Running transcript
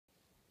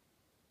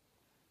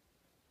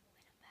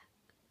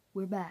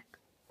we're back.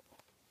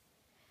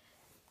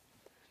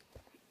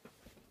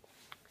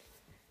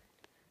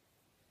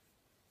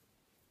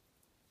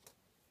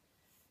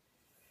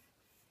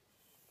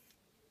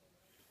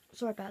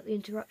 Sorry about the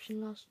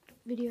interruption last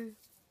video.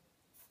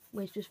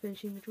 We're just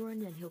finishing the drawing,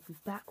 then he'll be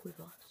back with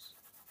us.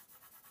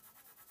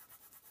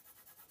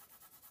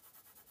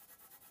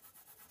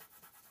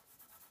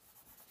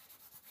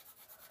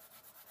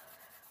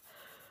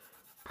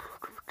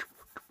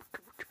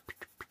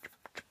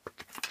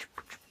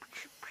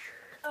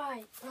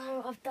 Alright,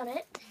 now I've done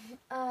it.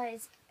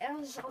 It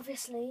was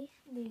obviously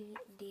the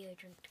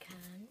deodorant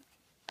can.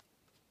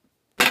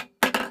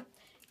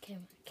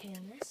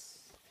 This.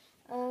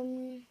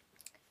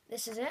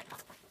 This is it.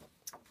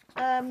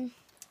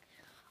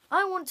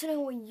 I want to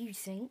know what you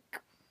think,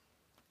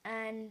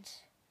 and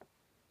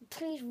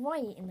please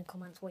write in the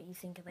comments what you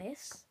think of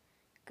this,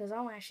 because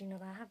I'm actually not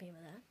that happy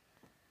with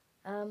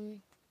it.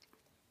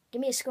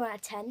 Give me a score out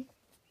of 10.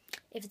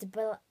 If it's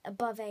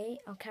above 8,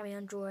 I'll carry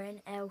on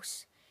drawing,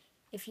 else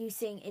if you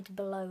think it's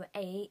below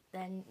 8,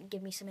 then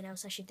give me something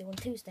else I should do on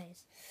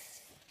Tuesdays.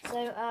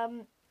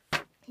 So,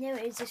 yeah,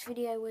 this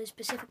video was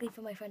specifically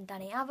for my friend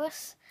Danny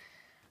Avas.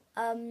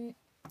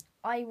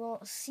 I will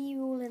see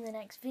you all in the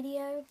next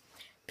video.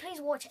 Please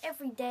watch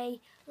every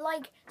day,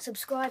 like,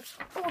 subscribe,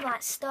 all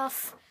that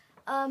stuff.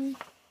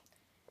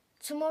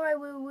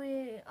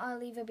 Tomorrow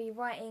I'll either be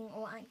writing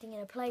or acting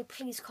in a play.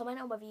 Please comment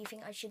on whether you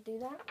think I should do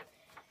that.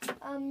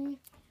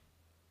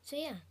 So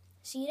yeah,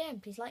 see you then.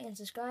 Please like and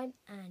subscribe,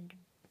 and